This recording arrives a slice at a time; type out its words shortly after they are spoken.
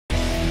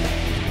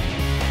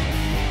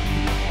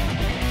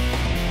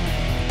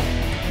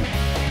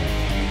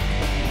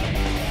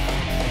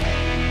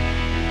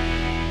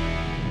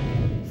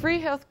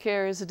Free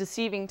healthcare is a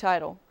deceiving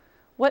title.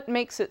 What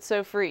makes it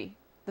so free?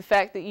 The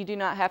fact that you do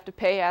not have to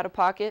pay out of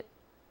pocket?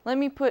 Let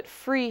me put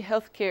free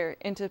healthcare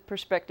into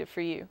perspective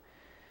for you.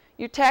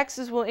 Your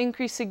taxes will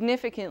increase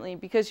significantly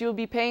because you will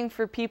be paying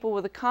for people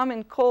with a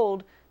common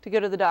cold to go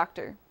to the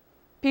doctor.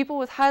 People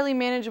with highly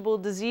manageable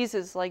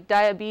diseases like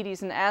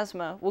diabetes and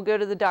asthma will go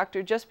to the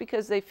doctor just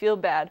because they feel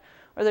bad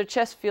or their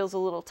chest feels a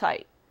little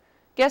tight.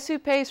 Guess who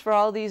pays for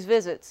all these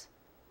visits?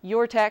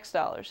 Your tax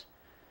dollars.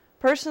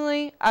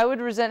 Personally, I would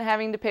resent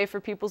having to pay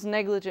for people's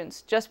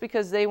negligence just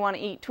because they want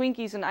to eat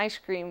Twinkies and ice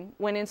cream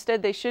when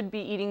instead they should be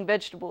eating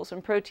vegetables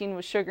and protein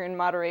with sugar in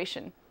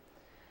moderation.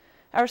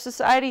 Our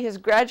society has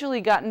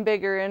gradually gotten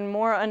bigger and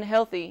more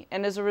unhealthy,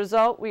 and as a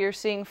result we are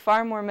seeing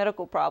far more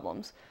medical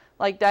problems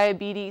like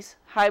diabetes,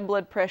 high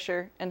blood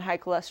pressure, and high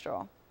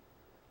cholesterol.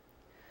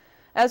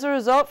 As a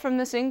result from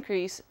this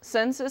increase,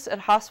 census at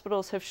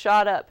hospitals have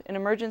shot up and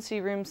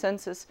emergency room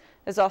census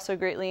has also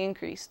greatly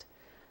increased.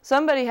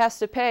 Somebody has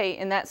to pay,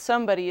 and that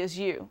somebody is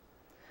you.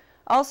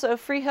 Also,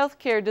 free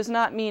healthcare does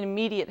not mean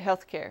immediate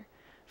healthcare.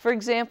 For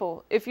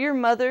example, if your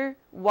mother,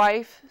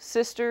 wife,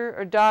 sister,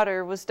 or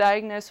daughter was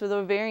diagnosed with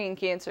ovarian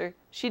cancer,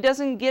 she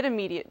doesn't get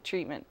immediate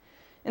treatment.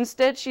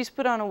 Instead, she's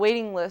put on a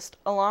waiting list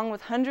along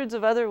with hundreds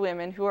of other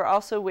women who are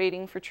also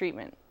waiting for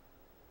treatment.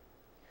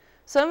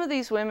 Some of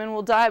these women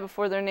will die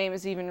before their name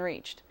is even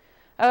reached.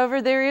 However,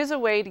 there is a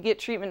way to get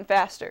treatment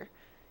faster.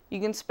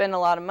 You can spend a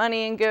lot of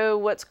money and go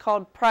what's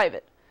called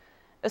private.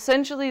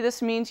 Essentially,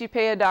 this means you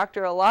pay a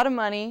doctor a lot of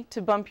money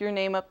to bump your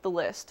name up the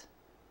list.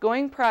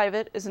 Going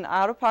private is an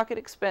out-of-pocket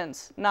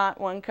expense, not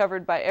one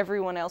covered by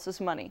everyone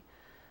else's money.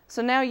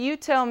 So now you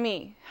tell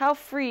me, how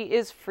free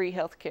is free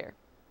healthcare?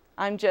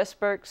 I'm Jess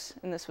Burks,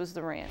 and this was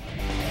The Rant.